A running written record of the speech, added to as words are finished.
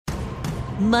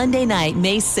Monday night,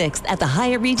 May 6th at the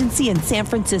Hyatt Regency in San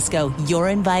Francisco. You're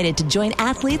invited to join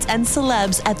athletes and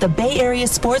celebs at the Bay Area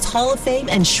Sports Hall of Fame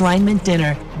Enshrinement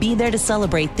Dinner. Be there to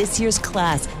celebrate this year's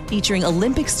class, featuring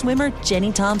Olympic swimmer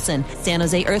Jenny Thompson, San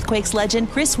Jose Earthquakes legend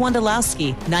Chris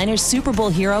Wondolowski, Niners Super Bowl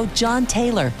hero John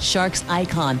Taylor, Sharks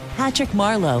icon Patrick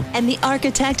Marleau, and the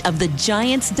architect of the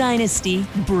Giants dynasty,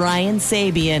 Brian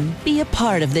Sabian. Be a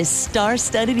part of this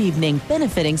star-studded evening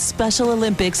benefiting Special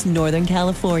Olympics Northern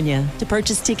California. To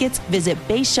purchase tickets, visit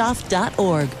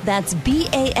bashoff.org. That's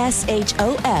BASHOF.org.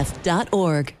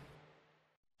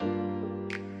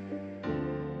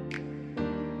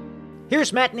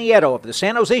 Here's Matt Nieto of the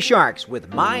San Jose Sharks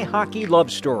with My Hockey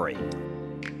Love Story.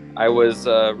 I was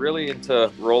really into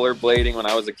rollerblading when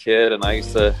I was a kid, and I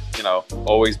used to,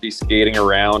 always be skating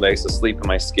around. I used to sleep in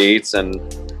my skates, and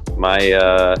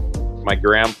my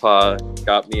grandpa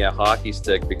got me a hockey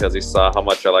stick because he saw how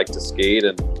much I liked to skate.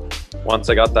 And once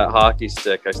I got that hockey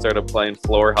stick, I started playing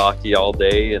floor hockey all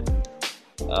day. And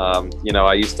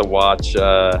I used to watch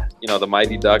the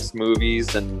Mighty Ducks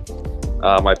movies, and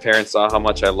my parents saw how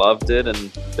much I loved it,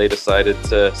 and they decided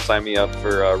to sign me up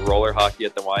for roller hockey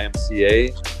at the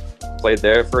YMCA. Played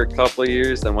there for a couple of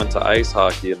years, then went to ice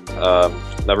hockey, and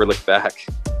never looked back.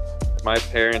 My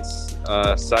parents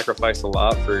sacrificed a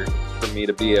lot for me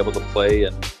to be able to play,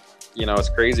 and it's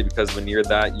crazy because when you're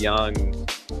that young,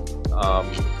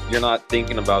 you're not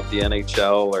thinking about the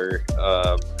NHL or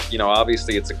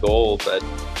obviously it's a goal, but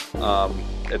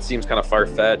it seems kind of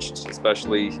far-fetched,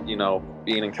 especially,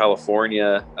 being in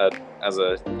California as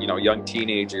a, young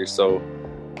teenager. So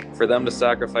for them to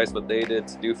sacrifice what they did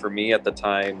to do for me at the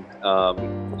time,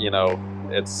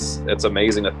 it's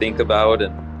amazing to think about.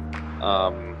 And,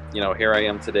 here I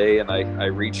am today, and I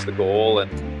reached the goal,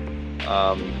 and,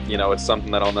 it's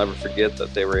something that I'll never forget,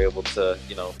 that they were able to,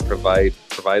 provide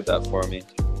that for me.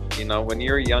 When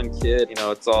you're a young kid,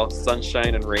 it's all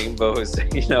sunshine and rainbows.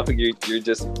 You're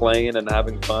just playing and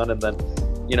having fun. And then,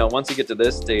 once you get to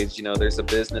this stage, there's a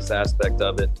business aspect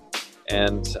of it.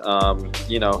 And,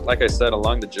 like I said,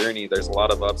 along the journey, there's a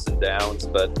lot of ups and downs,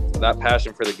 but that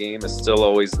passion for the game is still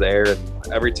always there.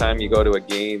 And every time you go to a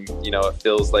game, it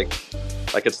feels like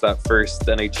it's that first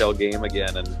NHL game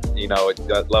again. And,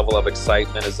 that level of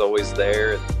excitement is always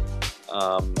there. And,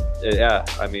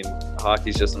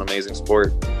 hockey's just an amazing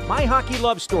sport. My Hockey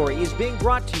Love Story is being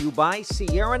brought to you by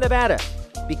Sierra Nevada,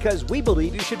 because we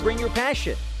believe you should bring your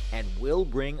passion, and we'll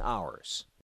bring ours.